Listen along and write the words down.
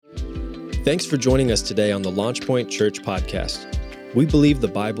Thanks for joining us today on the LaunchPoint Church podcast. We believe the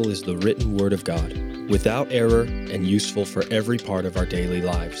Bible is the written word of God, without error and useful for every part of our daily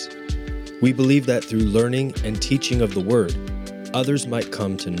lives. We believe that through learning and teaching of the word, others might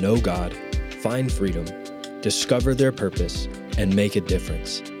come to know God, find freedom, discover their purpose, and make a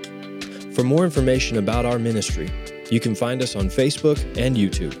difference. For more information about our ministry, you can find us on Facebook and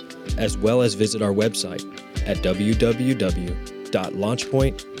YouTube, as well as visit our website at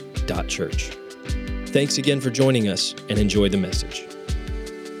www.launchpoint.church. Thanks again for joining us, and enjoy the message.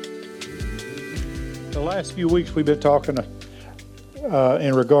 The last few weeks we've been talking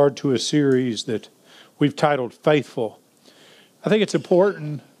in regard to a series that we've titled Faithful. I think it's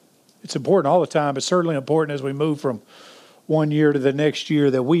important. It's important all the time, but certainly important as we move from one year to the next year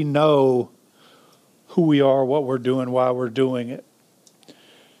that we know who we are, what we're doing, why we're doing it.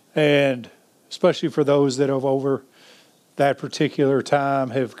 And especially for those that have over that particular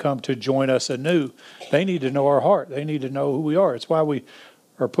time have come to join us anew, they need to know our heart. They need to know who we are. It's why we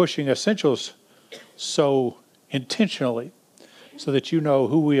are pushing Essentials so intentionally, so that you know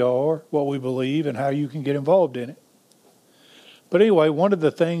who we are, what we believe, and how you can get involved in it. But anyway, one of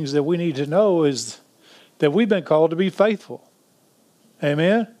the things that we need to know is that we've been called to be faithful.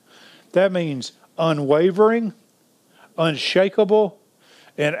 Amen? That means unwavering, unshakable,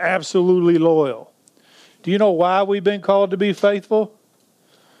 and absolutely loyal. Do you know why we've been called to be faithful?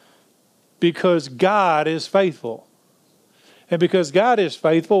 Because God is faithful. And because God is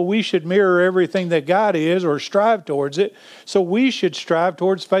faithful, we should mirror everything that God is or strive towards it. So we should strive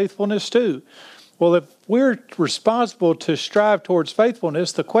towards faithfulness too. Well, if we're responsible to strive towards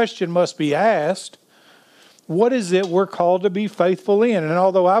faithfulness, the question must be asked, what is it we're called to be faithful in? And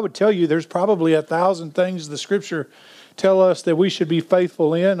although I would tell you there's probably 1,000 things the Scripture tell us that we should be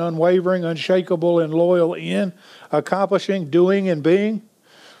faithful in, unwavering, unshakable, and loyal in, accomplishing, doing, and being,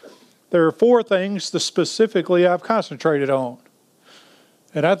 there are 4 things that specifically I've concentrated on.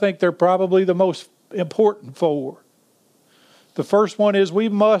 And I think they're probably the most important 4. The first one is we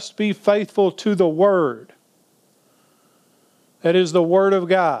must be faithful to the Word. That is the Word of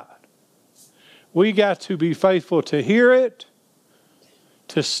God. We got to be faithful to hear it,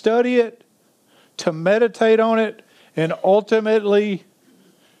 to study it, to meditate on it, and ultimately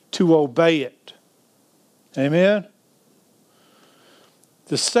to obey it. Amen?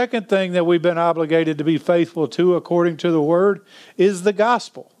 The second thing that we've been obligated to be faithful to, according to the Word, is the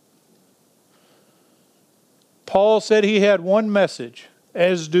gospel. Paul said he had one message,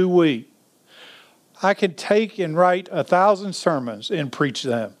 as do we. I can take and write 1,000 sermons and preach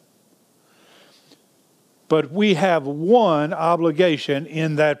them. But we have one obligation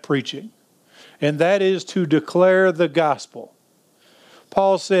in that preaching, and that is to declare the gospel.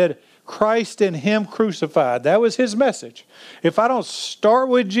 Paul said, Christ and Him crucified. That was his message. If I don't start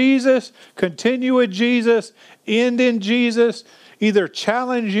with Jesus, continue with Jesus, end in Jesus, either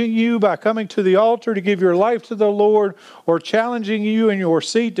challenging you by coming to the altar to give your life to the Lord or challenging you in your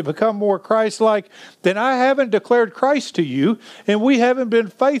seat to become more Christ-like, then I haven't declared Christ to you, and we haven't been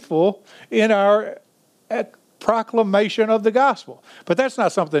faithful in our proclamation of the gospel. But that's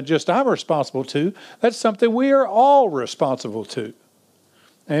not something just I'm responsible to. That's something we are all responsible to.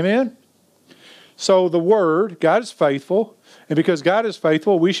 Amen? So the Word, God is faithful. And because God is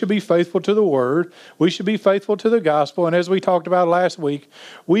faithful, we should be faithful to the Word. We should be faithful to the gospel. And as we talked about last week,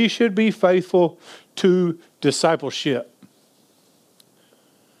 we should be faithful to discipleship.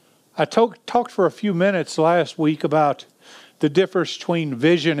 I talked for a few minutes last week about the difference between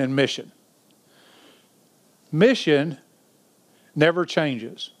vision and mission. Mission never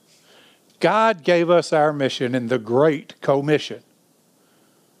changes. God gave us our mission in the Great Commission.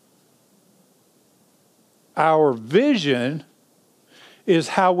 Our vision is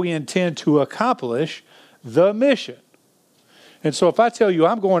how we intend to accomplish the mission. And so if I tell you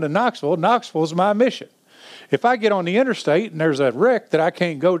I'm going to Knoxville, Knoxville is my mission. If I get on the interstate and there's a wreck that I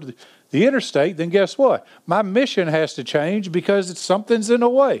can't go to the interstate, then guess what? My mission has to change because something's in the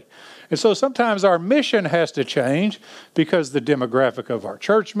way. And so sometimes our mission has to change because the demographic of our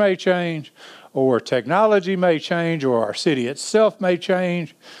church may change, or technology may change, or our city itself may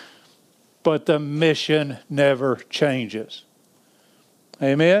change. But the mission never changes.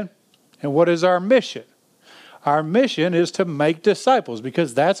 Amen? And what is our mission? Our mission is to make disciples,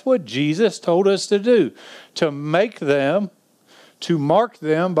 because that's what Jesus told us to do. To make them, to mark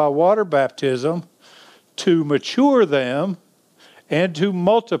them by water baptism, to mature them, and to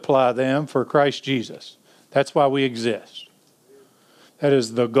multiply them for Christ Jesus. That's why we exist. That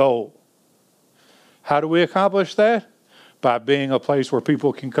is the goal. How do we accomplish that? By being a place where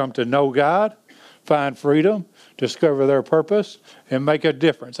people can come to know God, find freedom, discover their purpose, and make a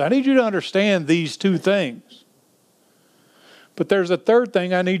difference. I need you to understand these two things. But there's a third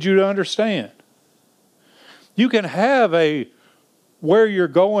thing I need you to understand. You can have where you're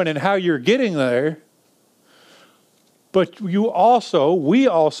going and how you're getting there, but we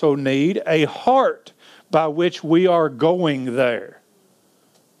also need a heart by which we are going there.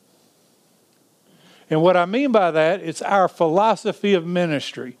 And what I mean by that, it's our philosophy of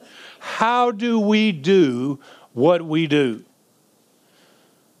ministry. How do we do what we do?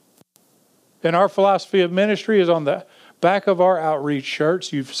 And our philosophy of ministry is on the back of our outreach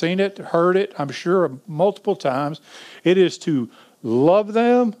shirts. You've seen it, heard it, I'm sure, multiple times. It is to love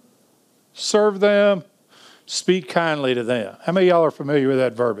them, serve them, speak kindly to them. How many of y'all are familiar with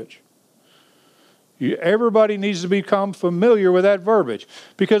that verbiage? Everybody needs to become familiar with that verbiage.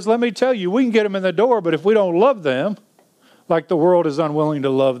 Because let me tell you, we can get them in the door, but if we don't love them like the world is unwilling to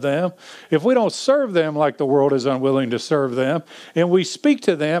love them, if we don't serve them like the world is unwilling to serve them, and we speak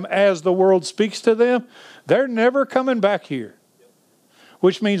to them as the world speaks to them, they're never coming back here.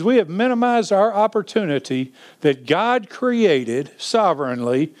 Which means we have minimized our opportunity that God created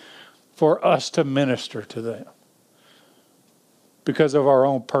sovereignly for us to minister to them because of our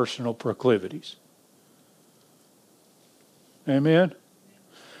own personal proclivities. Amen?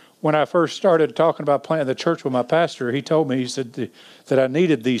 When I first started talking about planting the church with my pastor, he told me, he said that I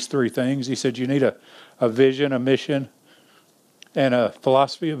needed these three things. He said, you need a vision, a mission, and a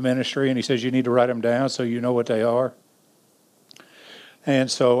philosophy of ministry. And he says, you need to write them down so you know what they are. And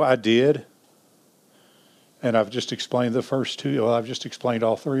so I did. And I've just explained the first two. Well, I've just explained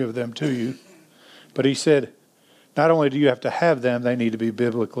all three of them to you. But he said, not only do you have to have them, they need to be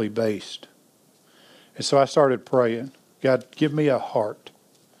biblically based. And so I started praying. God, give me a heart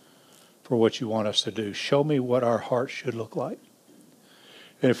for what you want us to do. Show me what our heart should look like.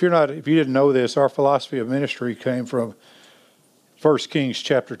 And if you didn't know this, our philosophy of ministry came from 1 Kings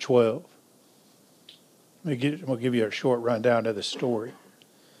chapter 12. We'll give you a short rundown of the story.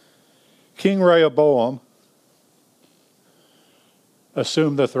 King Rehoboam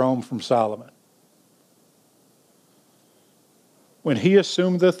assumed the throne from Solomon. When he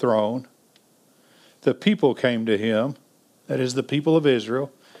assumed the throne, the people came to him, that is the people of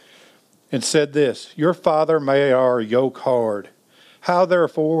Israel, and said this, your father made our yoke hard. Now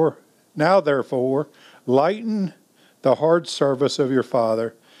therefore, lighten the hard service of your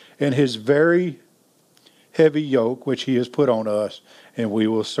father and his very heavy yoke which he has put on us, and we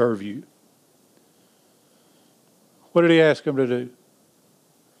will serve you. What did he ask him to do?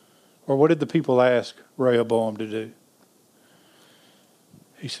 Or what did the people ask Rehoboam to do?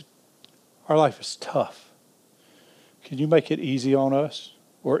 He said, our life is tough. Can you make it easy on us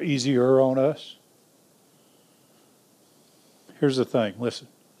or easier on us? Here's the thing. Listen,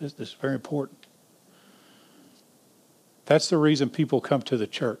 this is very important. That's the reason people come to the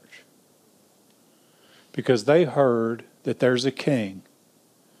church. Because they heard that there's a king,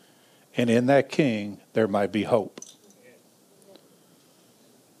 and in that king there might be hope.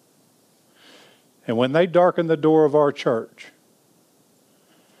 And when they darken the door of our church,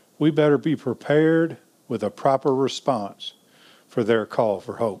 we better be prepared with a proper response for their call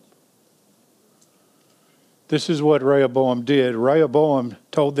for hope. This is what Rehoboam did. Rehoboam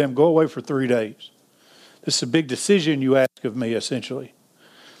told them, go away for 3 days. This is a big decision you ask of me, essentially.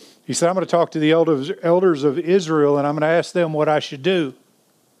 He said, I'm going to talk to the elders of Israel, and I'm going to ask them what I should do,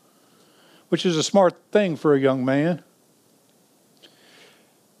 which is a smart thing for a young man.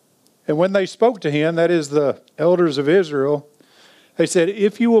 And when they spoke to him, that is the elders of Israel, they said,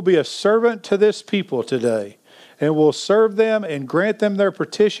 if you will be a servant to this people today, and will serve them and grant them their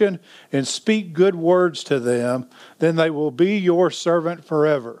petition and speak good words to them, then they will be your servant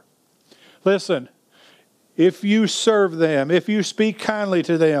forever. Listen, if you serve them, if you speak kindly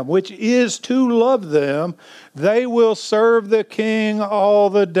to them, which is to love them, they will serve the king all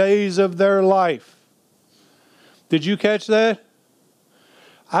the days of their life. Did you catch that?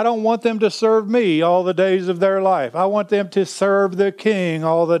 I don't want them to serve me all the days of their life. I want them to serve the king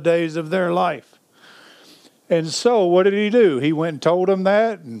all the days of their life. And so what did he do? He went and told them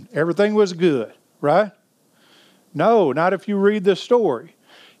that, and everything was good, right? No, not if you read the story.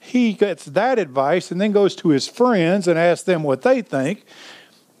 He gets that advice and then goes to his friends and asks them what they think.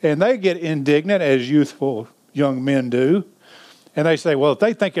 And they get indignant, as youthful young men do. And they say, well, if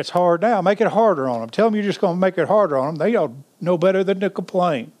they think it's hard now, make it harder on them. Tell them you're just going to make it harder on them. They don't know better than to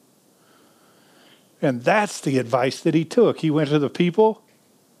complain. And that's the advice that he took. He went to the people.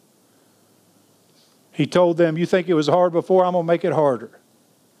 He told them, you think it was hard before? I'm going to make it harder.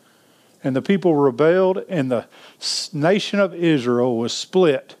 And the people rebelled, and the nation of Israel was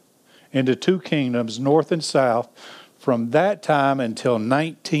split into two kingdoms, north and south, from that time until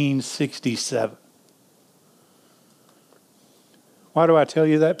 1967. Why do I tell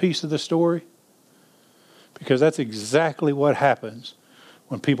you that piece of the story? Because that's exactly what happens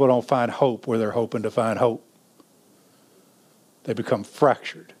when people don't find hope where they're hoping to find hope. They become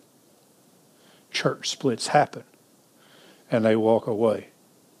fractured. Church splits happen, and they walk away.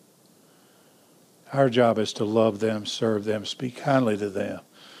 Our job is to love them, serve them, speak kindly to them,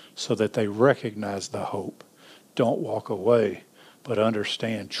 so that they recognize the hope. Don't walk away, but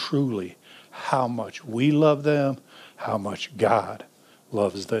understand truly how much we love them, how much God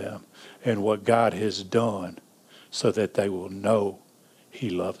loves them, and what God has done so that they will know He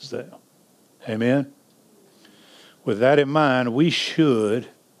loves them. Amen? With that in mind, we should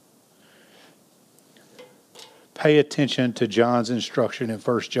pay attention to John's instruction in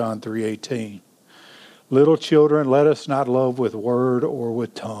 1 John 3:18. Little children, let us not love with word or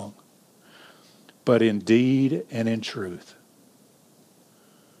with tongue, but in deed and in truth.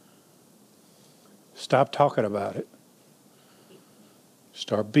 Stop talking about it.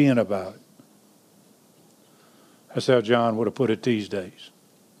 Start being about it. That's how John would have put it these days.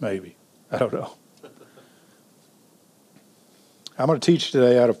 Maybe. I don't know. I'm going to teach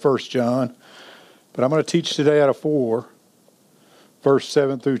today out of 1 John, but I'm going to teach today out of 4, verse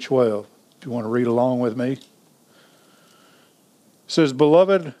 7 through 12. If you want to read along with me. It says,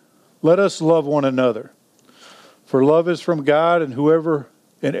 Beloved, let us love one another. For love is from God,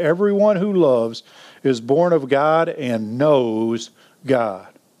 and everyone who loves is born of God and knows God.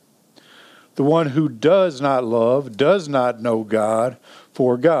 The one who does not love does not know God,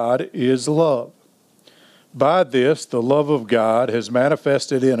 for God is love. By this, the love of God has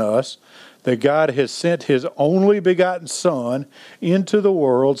manifested in us, that God has sent His only begotten Son into the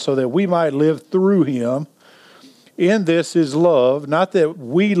world so that we might live through Him. In this is love, not that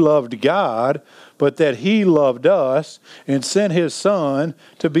we loved God, but that He loved us and sent His Son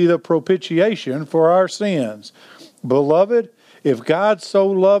to be the propitiation for our sins. Beloved, if God so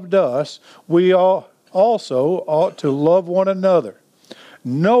loved us, we all also ought to love one another.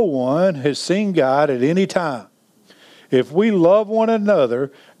 No one has seen God at any time. If we love one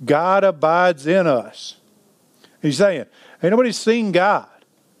another, God abides in us. He's saying, ain't nobody seen God.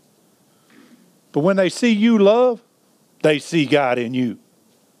 But when they see you love, they see God in you.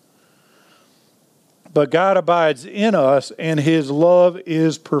 But God abides in us, and His love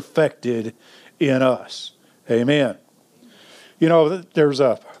is perfected in us. Amen. You know,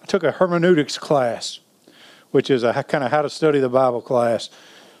 I took a hermeneutics class, which is a kind of how to study the Bible class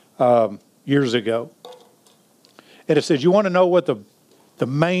years ago. And it says, you want to know what the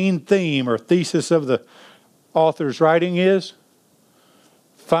main theme or thesis of the author's writing is?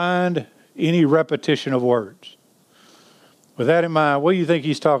 Find any repetition of words. With that in mind, what do you think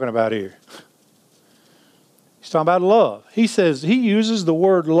he's talking about here? He's talking about love. He says he uses the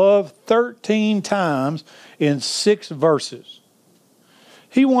word love 13 times in 6 verses.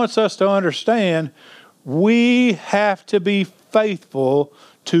 He wants us to understand we have to be faithful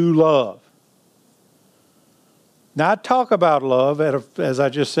to love. Not talk about love, as I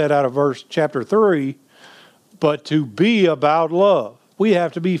just said out of chapter 3, but to be about love. We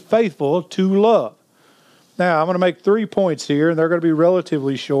have to be faithful to love. Now, I'm going to make 3 points here, and they're going to be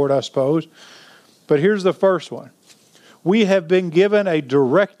relatively short, I suppose. But here's the first one. We have been given a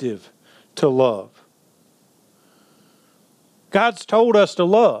directive to love. God's told us to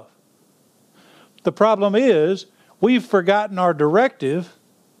love. The problem is, we've forgotten our directive,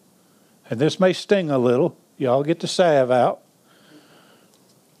 and this may sting a little. Y'all get the salve out.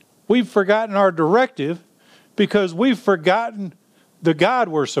 We've forgotten our directive because we've forgotten the God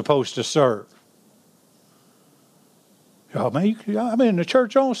we're supposed to serve. Oh, man, I'm in the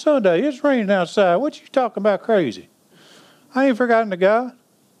church on Sunday. It's raining outside. What you talking about crazy? I ain't forgotten the God.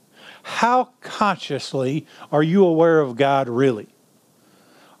 How consciously are you aware of God really?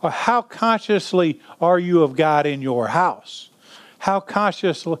 Or how consciously are you of God in your house? How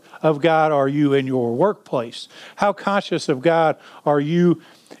conscious of God are you in your workplace? How conscious of God are you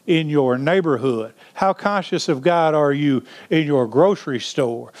in your neighborhood? How conscious of God are you in your grocery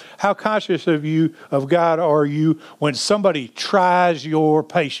store? How conscious of God are you when somebody tries your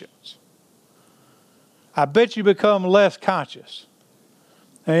patience? I bet you become less conscious.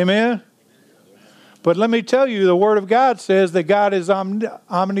 Amen? But let me tell you, the Word of God says that God is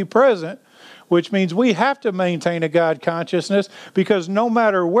omnipresent, which means we have to maintain a God consciousness because no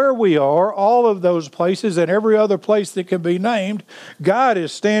matter where we are, all of those places and every other place that can be named, God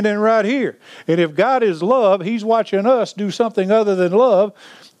is standing right here. And if God is love, He's watching us do something other than love.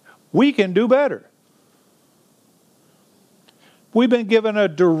 We can do better. We've been given a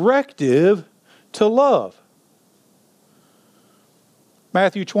directive to love.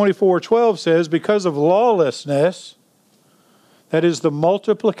 Matthew 24:12 says, because of lawlessness, that is the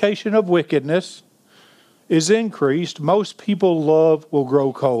multiplication of wickedness, is increased, most people's love will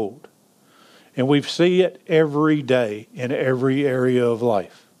grow cold. And we see it every day in every area of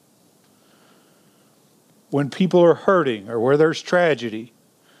life. When people are hurting or where there's tragedy,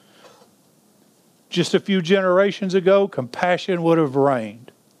 just a few generations ago, compassion would have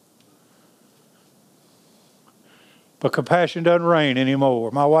reigned. But compassion doesn't reign anymore.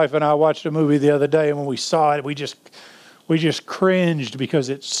 My wife and I watched a movie the other day, and when we saw it, we just cringed because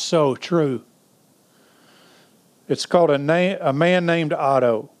it's so true. It's called A Man Named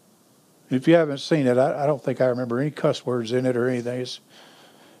Otto. If you haven't seen it, I don't think I remember any cuss words in it or anything. It's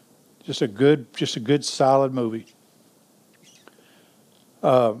just a good solid movie.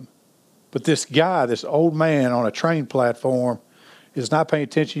 But this guy, this old man on a train platform, is not paying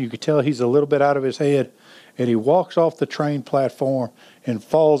attention. You can tell he's a little bit out of his head. And he walks off the train platform and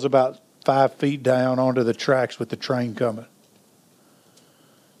falls about 5 feet down onto the tracks with the train coming.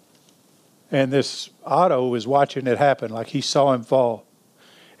 And this Otto is watching it happen, like he saw him fall.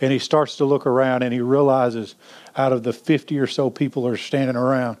 And he starts to look around and he realizes out of the 50 or so people that are standing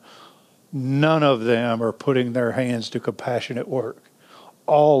around, none of them are putting their hands to compassionate work.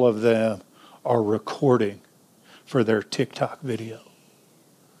 All of them are recording for their TikTok video.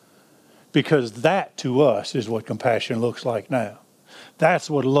 Because that to us is what compassion looks like now. That's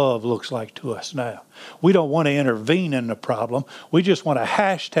what love looks like to us now. We don't want to intervene in the problem. We just want to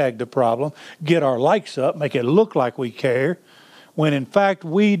hashtag the problem, get our likes up, make it look like we care, when in fact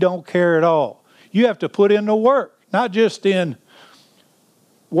we don't care at all. You have to put in the work, not just in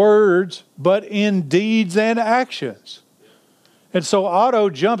words, but in deeds and actions. And so Otto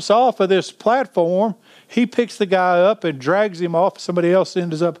jumps off of this platform. He picks the guy up and drags him off. Somebody else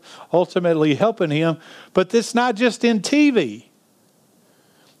ends up ultimately helping him. But this is not just in TV.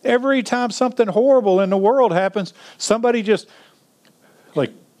 Every time something horrible in the world happens, somebody just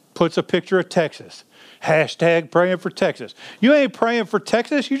puts a picture of Texas. Hashtag praying for Texas. You ain't praying for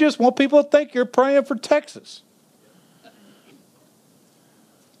Texas. You just want people to think you're praying for Texas.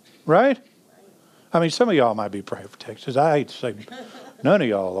 Right? I mean, some of y'all might be praying for Texas. I hate to say none of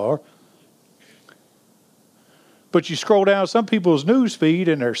y'all are. But you scroll down some people's news feed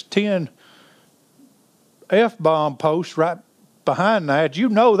and there's 10 F-bomb posts right behind that. You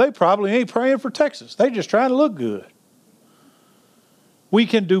know they probably ain't praying for Texas. They're just trying to look good. We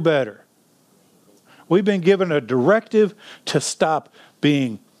can do better. We've been given a directive to stop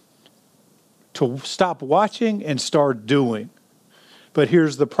watching and start doing. But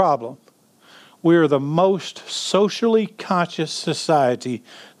here's the problem. We are the most socially conscious society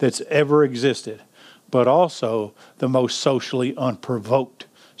that's ever existed, but also the most socially unprovoked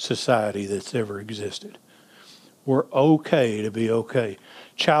society that's ever existed. We're okay to be okay.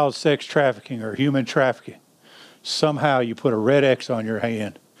 Child sex trafficking or human trafficking. Somehow you put a red X on your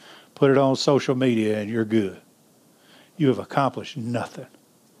hand, put it on social media, and you're good. You have accomplished nothing.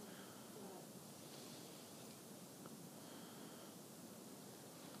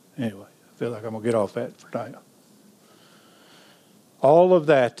 Anyway, I feel like I'm going to get off that for now. All of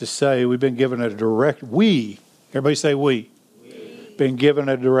that to say we've been given everybody say we. Been given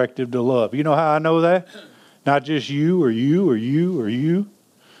a directive to love. You know how I know that? Not just you or you or you or you.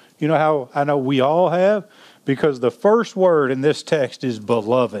 You know how I know we all have? Because the first word in this text is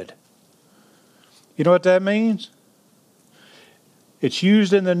beloved. You know what that means? It's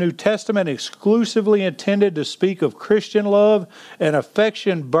used in the New Testament exclusively intended to speak of Christian love and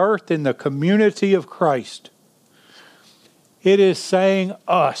affection birthed in the community of Christ. It is saying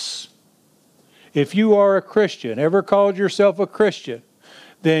us. If you are a Christian, ever called yourself a Christian,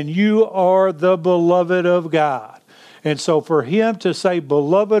 then you are the beloved of God. And so for him to say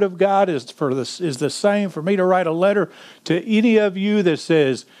beloved of God is the same for me to write a letter to any of you that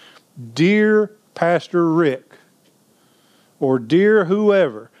says, Dear Pastor Rick, or dear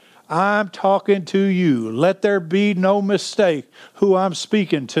whoever, I'm talking to you. Let there be no mistake who I'm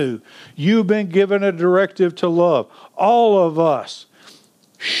speaking to. You've been given a directive to love. All of us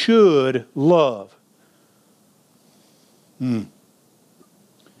should love. And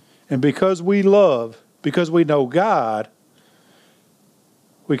because we love, because we know God,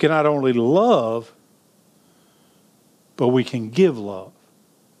 we can not only love, but we can give love.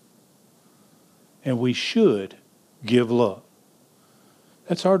 And we should give love.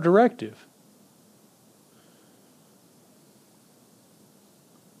 That's our directive.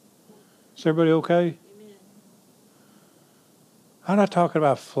 Is everybody okay? Amen. I'm not talking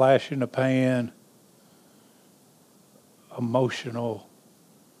about flash in the pan, emotional,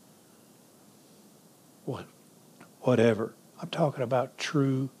 whatever. I'm talking about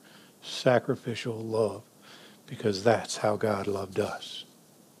true sacrificial love, because that's how God loved us.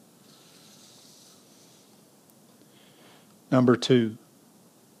 Number 2,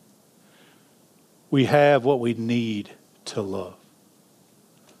 we have what we need to love.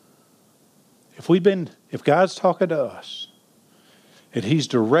 If God's talking to us and He's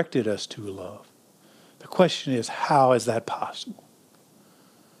directed us to love, the question is, how is that possible?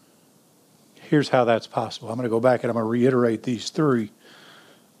 Here's how that's possible. I'm going to go back and I'm going to reiterate these 3.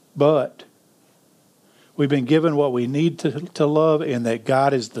 But we've been given what we need to love, in that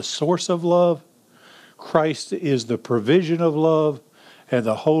God is the source of love, Christ is the provision of love, and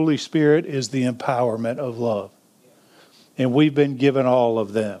the Holy Spirit is the empowerment of love. And we've been given all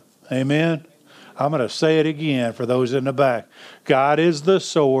of them. Amen? I'm going to say it again for those in the back. God is the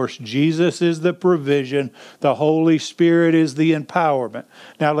source. Jesus is the provision. The Holy Spirit is the empowerment.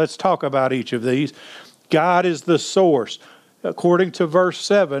 Now let's talk about each of these. God is the source. According to verse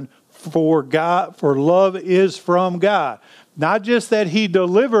 7, for love is from God. Not just that He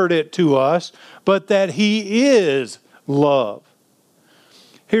delivered it to us, but that He is love.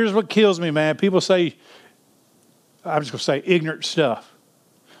 Here's what kills me, man. People say, I'm just going to say ignorant stuff.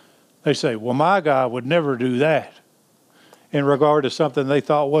 They say, well, my God would never do that, in regard to something they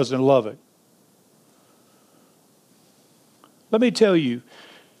thought wasn't loving. Let me tell you,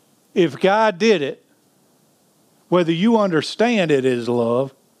 if God did it, whether you understand it as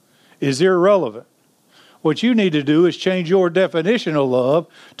love is irrelevant. What you need to do is change your definition of love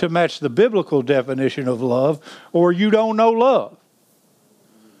to match the biblical definition of love, or you don't know love.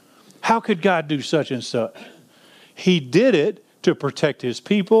 How could God do such and such? He did it to protect His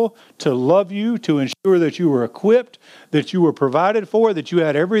people, to love you, to ensure that you were equipped, that you were provided for, that you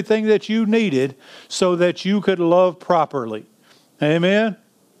had everything that you needed so that you could love properly. Amen?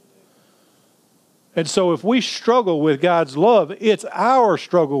 And so if we struggle with God's love, it's our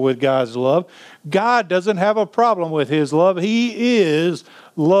struggle with God's love. God doesn't have a problem with His love. He is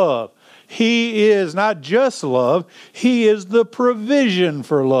love. He is not just love. He is the provision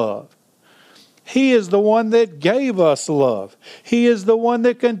for love. He is the one that gave us love. He is the one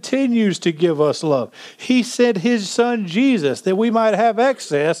that continues to give us love. He sent His Son Jesus that we might have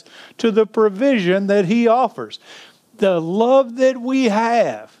access to the provision that He offers. The love that we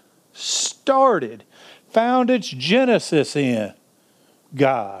have found its genesis in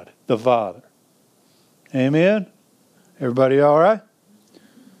God the Father. Amen? Everybody all right?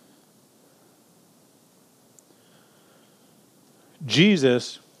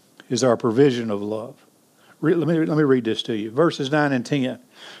 Jesus is our provision of love. Let me read this to you. Verses 9 and 10.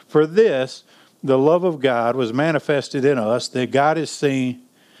 For this, the love of God was manifested in us, that God has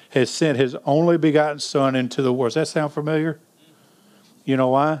sent His only begotten Son into the world. Does that sound familiar? You know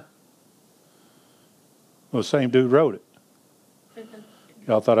why? Well, the same dude wrote it.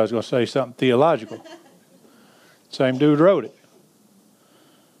 Y'all thought I was going to say something theological. Same dude wrote it.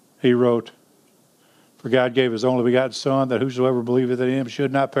 He wrote, for God gave His only begotten Son, that whosoever believeth in Him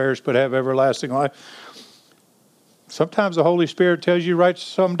should not perish but have everlasting life. Sometimes the Holy Spirit tells you to write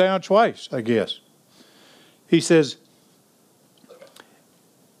something down twice, I guess. He says,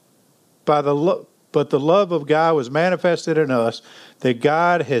 but the love of God was manifested in us, that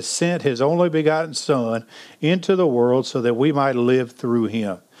God has sent His only begotten Son into the world so that we might live through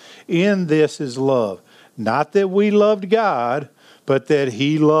Him. In this is love. Not that we loved God, but that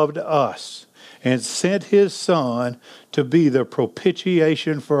He loved us and sent His Son to be the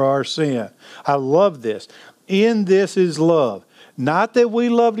propitiation for our sin. I love this. In this is love. Not that we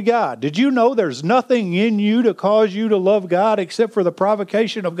loved God. Did you know there's nothing in you to cause you to love God except for the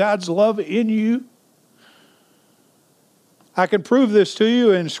provocation of God's love in you? I can prove this to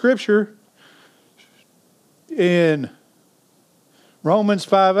you in Scripture. In Romans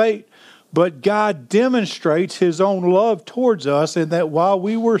 5:8. But God demonstrates His own love towards us in that while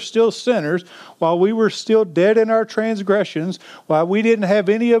we were still sinners, while we were still dead in our transgressions, while we didn't have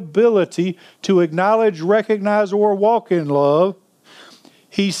any ability to acknowledge, recognize, or walk in love,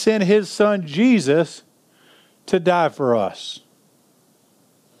 He sent His Son Jesus to die for us.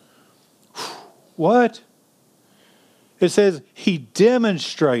 What? It says He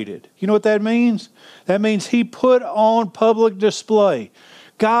demonstrated. You know what that means? That means He put on public display.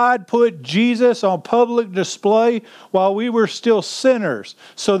 God put Jesus on public display while we were still sinners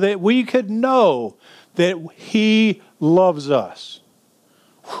so that we could know that He loves us.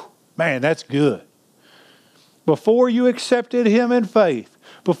 Man, that's good. Before you accepted Him in faith,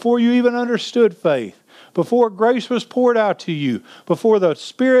 before you even understood faith, before grace was poured out to you, before the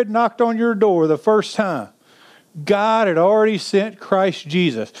Spirit knocked on your door the first time, God had already sent Christ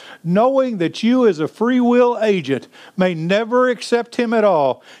Jesus, knowing that you as a free will agent may never accept him at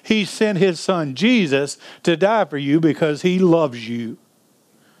all. He sent his son Jesus to die for you because he loves you.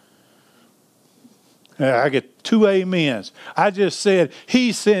 I get 2 amens. I just said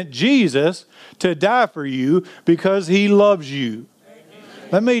he sent Jesus to die for you because he loves you. Amen.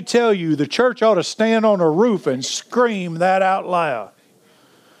 Let me tell you, the church ought to stand on a roof and scream that out loud.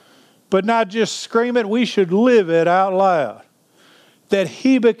 But not just scream it, we should live it out loud. That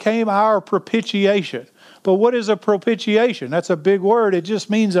he became our propitiation. But what is a propitiation? That's a big word. It just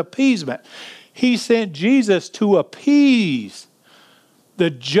means appeasement. He sent Jesus to appease the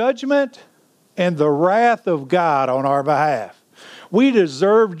judgment and the wrath of God on our behalf. We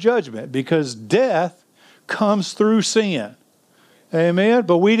deserve judgment because death comes through sin. Amen?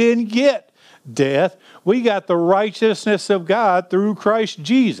 But we didn't get death. We got the righteousness of God through Christ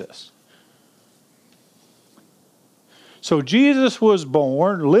Jesus. So Jesus was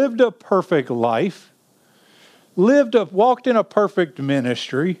born, lived a perfect life, walked in a perfect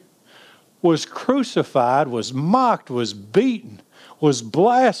ministry, was crucified, was mocked, was beaten, was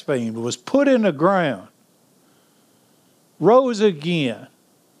blasphemed, was put in the ground, rose again,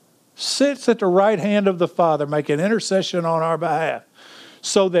 sits at the right hand of the Father, making intercession on our behalf,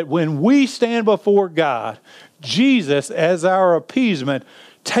 so that when we stand before God, Jesus, as our appeasement,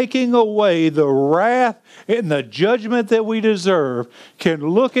 taking away the wrath and the judgment that we deserve, can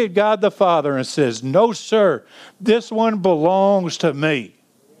look at God the Father and says, "No, sir, this one belongs to me."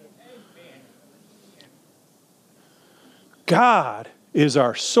 God is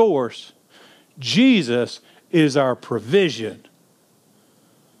our source. Jesus is our provision.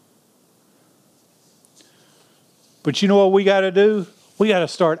 But you know what we got to do? We got to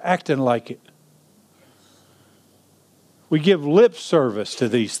start acting like it. We give lip service to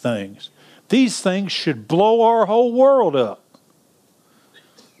these things. These things should blow our whole world up.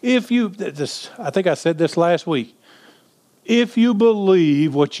 I think I said this last week. If you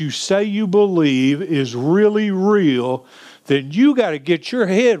believe what you say you believe is really real, then you got to get your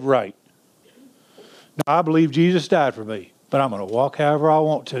head right. Now, I believe Jesus died for me, but I'm going to walk however I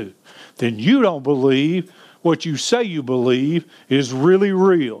want to. Then you don't believe what you say you believe is really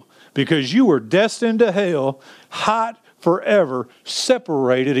real, because you were destined to hell, hot forever,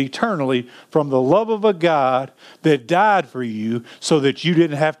 separated eternally from the love of a God that died for you so that you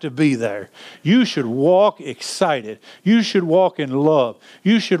didn't have to be there. You should walk excited. You should walk in love.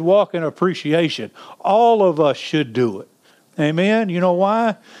 You should walk in appreciation. All of us should do it. Amen? You know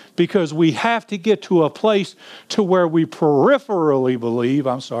why? Because we have to get to a place to where we peripherally believe.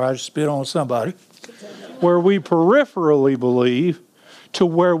 I'm sorry, I just spit on somebody. Where we peripherally believe to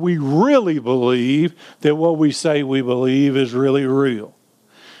where we really believe that what we say we believe is really real.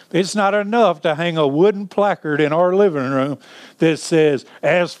 It's not enough to hang a wooden placard in our living room that says,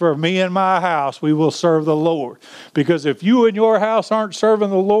 "As for me and my house, we will serve the Lord." Because if you and your house aren't serving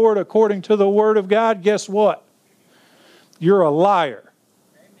the Lord according to the Word of God, guess what? You're a liar.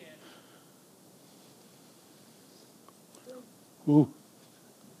 Ooh.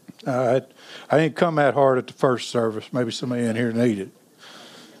 All right. I didn't come that hard at the first service. Maybe somebody in here needed it.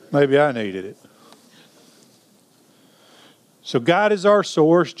 Maybe I needed it. So God is our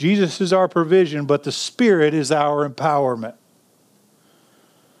source. Jesus is our provision, but the Spirit is our empowerment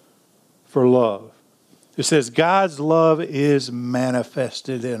for love. It says God's love is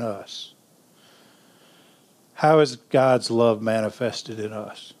manifested in us. How is God's love manifested in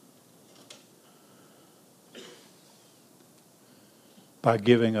us? By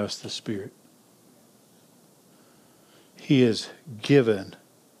giving us the Spirit. He has given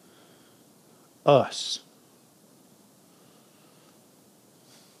us.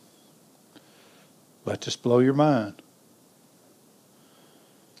 Let this blow your mind.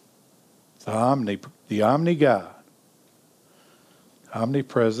 The omni God,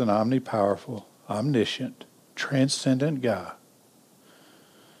 omnipresent, omnipowerful, omniscient, transcendent God,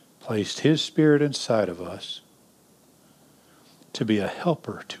 placed His Spirit inside of us to be a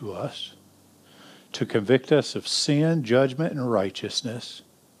helper to us, to convict us of sin, judgment, and righteousness,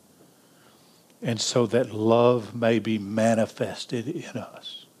 and so that love may be manifested in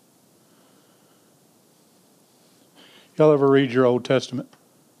us. Y'all ever read your Old Testament?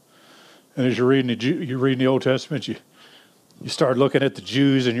 And as you're reading the Old Testament, you start looking at the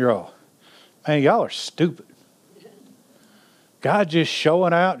Jews and you're all, man, y'all are stupid. God just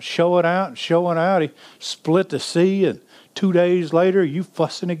showing out. He split the sea, and 2 days later you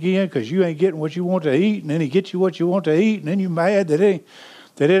fussing again because you ain't getting what you want to eat, and then He gets you what you want to eat, and then you mad that it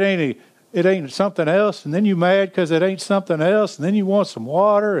ain't it ain't something else, and then you mad because it ain't something else, and then you want some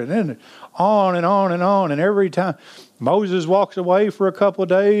water, and then on and on and on. And every time Moses walks away for a couple of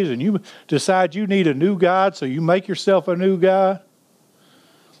days, and you decide you need a new God, so you make yourself a new God.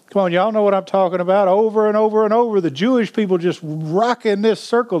 Come on, y'all know what I'm talking about. Over and over and over, the Jewish people just rock in this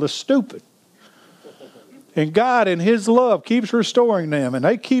circle to stupid. And God in His love keeps restoring them, and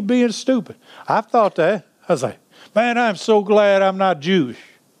they keep being stupid. I've thought that. I was like, man, I'm so glad I'm not Jewish.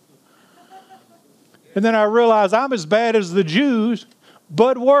 And then I realized I'm as bad as the Jews,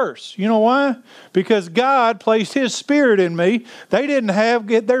 but worse. You know why? Because God placed His Spirit in me. They didn't have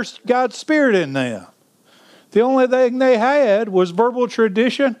their God's Spirit in them. The only thing they had was verbal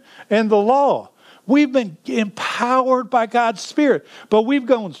tradition and the law. We've been empowered by God's Spirit, but we've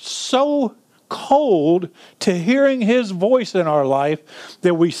gone so cold to hearing His voice in our life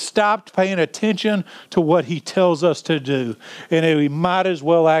that we stopped paying attention to what He tells us to do. And we might as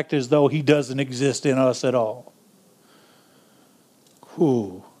well act as though He doesn't exist in us at all.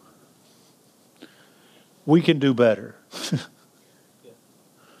 Whew. We can do better.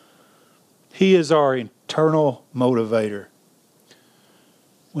 He is our eternal motivator.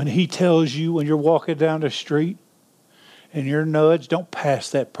 When He tells you when you're walking down the street, and you're nudged, don't pass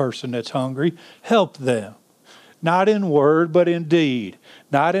that person that's hungry. Help them. Not in word, but in deed.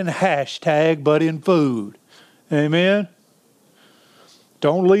 Not in hashtag, but in food. Amen?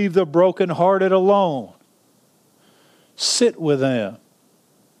 Don't leave the brokenhearted alone. Sit with them.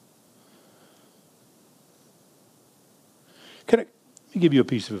 Let me give you a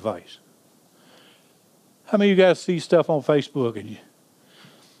piece of advice. How many of you guys see stuff on Facebook and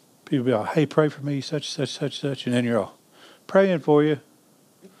people be like, hey, pray for me, such, and then you're all, praying for you.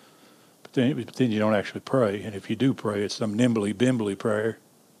 But then you don't actually pray. And if you do pray, it's some nimbly-bimbly prayer.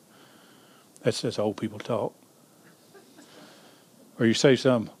 That's old people talk. Or you say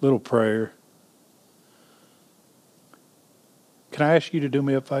some little prayer. Can I ask you to do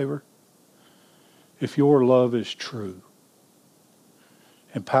me a favor? If your love is true,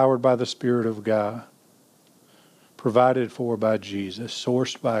 empowered by the Spirit of God, provided for by Jesus,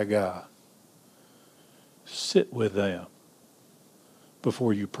 sourced by God, sit with them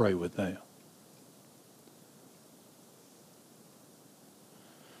before you pray with them.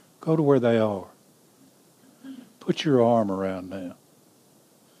 Go to where they are. Put your arm around them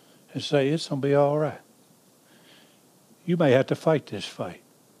and say, it's going to be all right. You may have to fight this fight.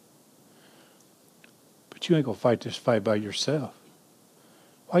 But you ain't going to fight this fight by yourself.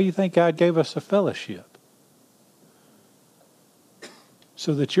 Why do you think God gave us a fellowship?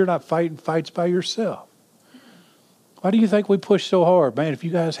 So that you're not fighting fights by yourself. Why do you think we push so hard? Man, if you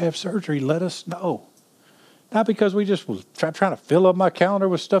guys have surgery, let us know. Not because we just was trying to fill up my calendar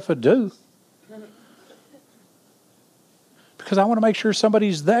with stuff to do. Because I want to make sure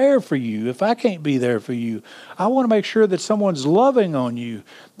somebody's there for you. If I can't be there for you, I want to make sure that someone's loving on you,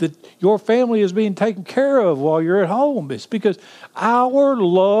 that your family is being taken care of while you're at home. It's because our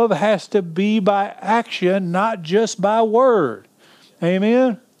love has to be by action, not just by word.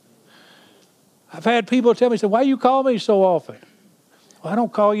 Amen? I've had people tell me, say, why you call me so often? Well, I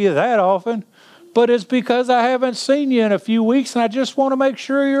don't call you that often, but it's because I haven't seen you in a few weeks and I just want to make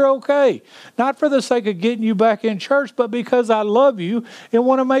sure you're okay. Not for the sake of getting you back in church, but because I love you and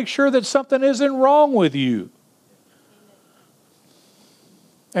want to make sure that something isn't wrong with you.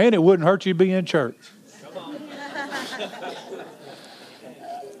 And it wouldn't hurt you to be in church.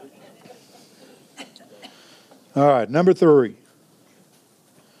 All right, number 3.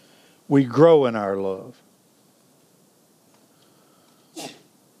 We grow in our love.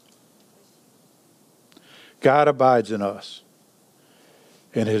 God abides in us,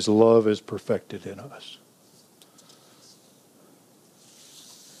 and His love is perfected in us.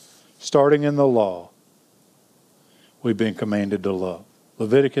 Starting in the law, we've been commanded to love.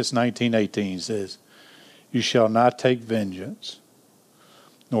 Leviticus 19:18 says, you shall not take vengeance,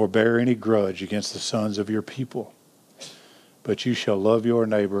 nor bear any grudge against the sons of your people, but you shall love your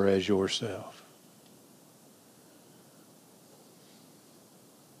neighbor as yourself.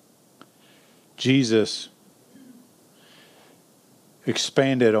 Jesus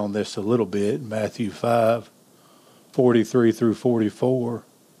expanded on this a little bit in Matthew 5:43 through 44.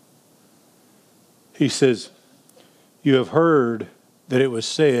 He says, you have heard that it was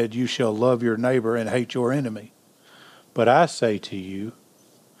said, you shall love your neighbor and hate your enemy. But I say to you,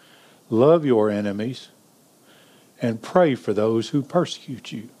 love your enemies and pray for those who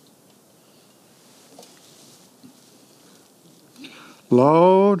persecute you.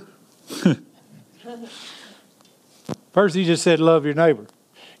 Lord. First he just said love your neighbor.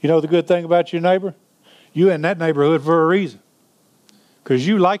 You know the good thing about your neighbor? You in that neighborhood for a reason. Because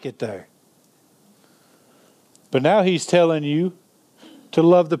you like it there. But now he's telling you to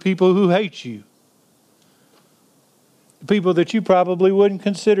love the people who hate you. The people that you probably wouldn't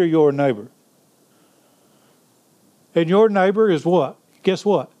consider your neighbor. And your neighbor is what? Guess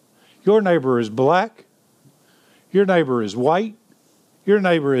what? Your neighbor is black. Your neighbor is white. Your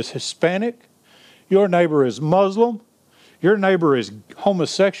neighbor is Hispanic. Your neighbor is Muslim. Your neighbor is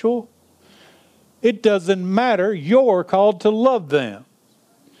homosexual. It doesn't matter. You're called to love them.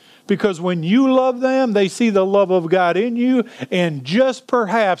 Because when you love them, they see the love of God in you, and just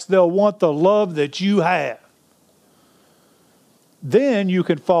perhaps they'll want the love that you have. Then you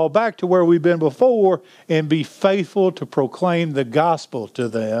can fall back to where we've been before and be faithful to proclaim the gospel to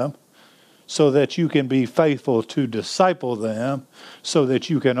them, so that you can be faithful to disciple them, so that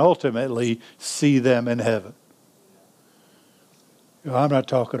you can ultimately see them in heaven. I'm not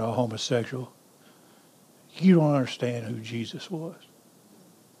talking to a homosexual. You don't understand who Jesus was.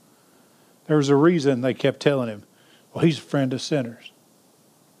 There was a reason they kept telling him, well, he's a friend of sinners.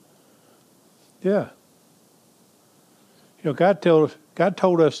 Yeah. God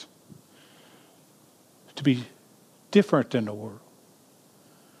told us to be different than the world.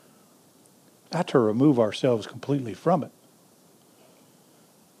 Not to remove ourselves completely from it.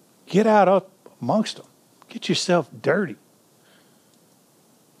 Get out up amongst them. Get yourself dirty.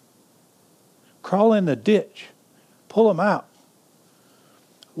 Crawl in the ditch. Pull them out.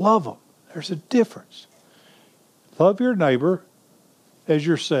 Love them. There's a difference. Love your neighbor as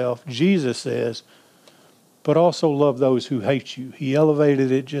yourself, Jesus says, but also love those who hate you. He elevated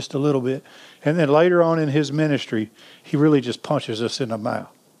it just a little bit. And then later on in his ministry, he really just punches us in the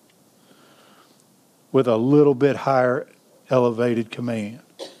mouth with a little bit higher elevated command.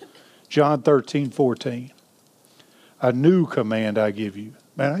 John 13:14. A new command I give you.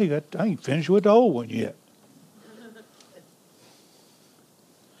 Man, I ain't finished with the old one yet.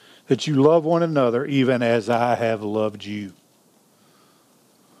 That you love one another even as I have loved you.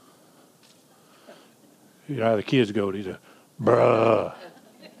 You know how the kids go to bruh.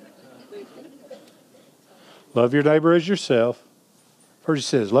 Love your neighbor as yourself. First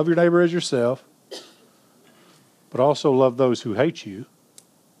he says, love your neighbor as yourself, but also love those who hate you,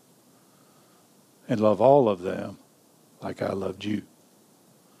 and love all of them like I loved you.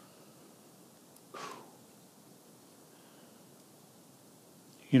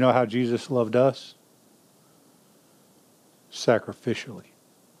 You know how Jesus loved us? Sacrificially.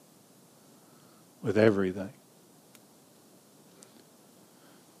 With everything.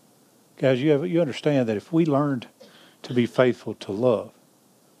 Guys, you understand that if we learned to be faithful to love,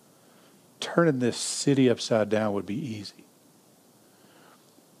 turning this city upside down would be easy.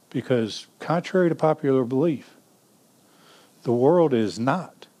 Because contrary to popular belief, the world is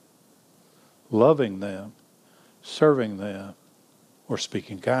not loving them, serving them, or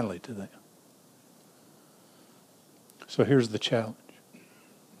speaking kindly to them. So here's the challenge.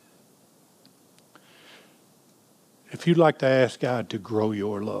 If you'd like to ask God to grow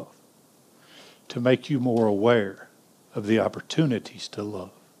your love, to make you more aware of the opportunities to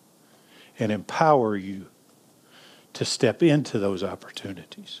love, and empower you to step into those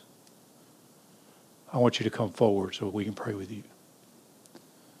opportunities, I want you to come forward so we can pray with you.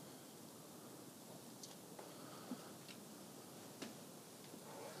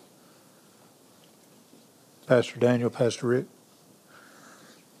 Pastor Daniel, Pastor Rick.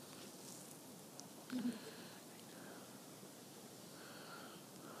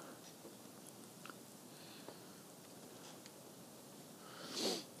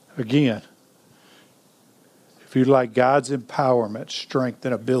 Again, if you'd like God's empowerment, strength,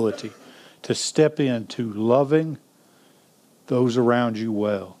 and ability to step into loving those around you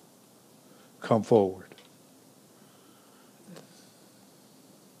well, come forward.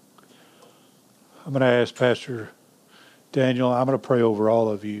 I'm going to ask Pastor Daniel, I'm going to pray over all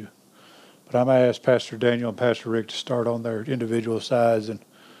of you, but I'm going to ask Pastor Daniel and Pastor Rick to start on their individual sides and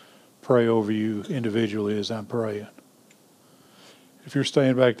pray over you individually as I'm praying. If you're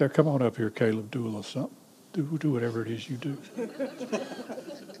staying back there, come on up here, Caleb, do a little something. Do whatever it is you do.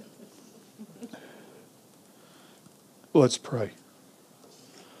 Let's pray.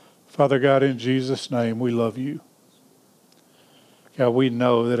 Father God, in Jesus' name, we love you. God, we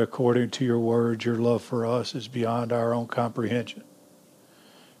know that according to your word, your love for us is beyond our own comprehension,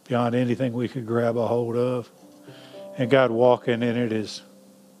 beyond anything we could grab a hold of. And God, walking in it is,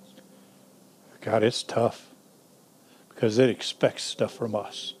 God, it's tough because it expects stuff from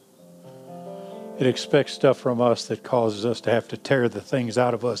us. It expects stuff from us that causes us to have to tear the things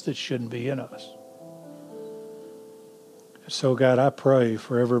out of us that shouldn't be in us. So, God, I pray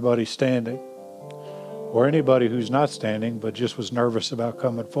for everybody standing, or anybody who's not standing but just was nervous about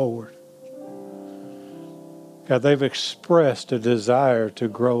coming forward. God, they've expressed a desire to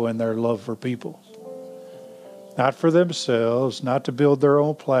grow in their love for people. Not for themselves, not to build their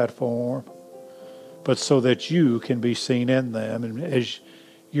own platform, but so that you can be seen in them, and as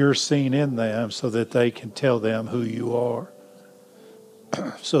you're seen in them, so that they can tell them who you are,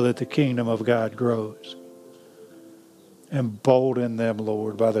 so that the kingdom of God grows. Embolden them,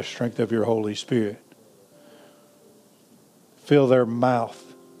 Lord, by the strength of your Holy Spirit. Fill their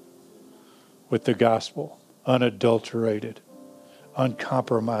mouth with the gospel, unadulterated,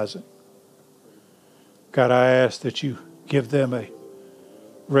 uncompromising. God, I ask that you give them a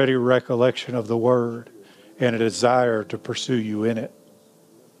ready recollection of the word and a desire to pursue you in it.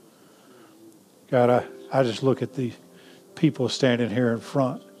 God, I just look at these people standing here in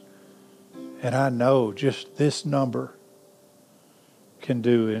front, and I know just this number can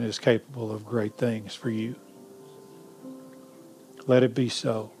do and is capable of great things for you. Let it be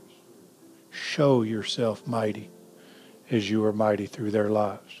so. Show yourself mighty as you are mighty through their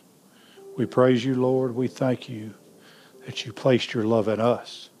lives. We praise you, Lord. We thank you that you placed your love in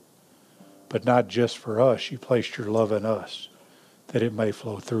us. But not just for us, you placed your love in us, that it may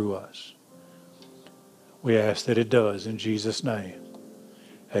flow through us. We ask that it does in Jesus' name.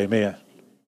 Amen.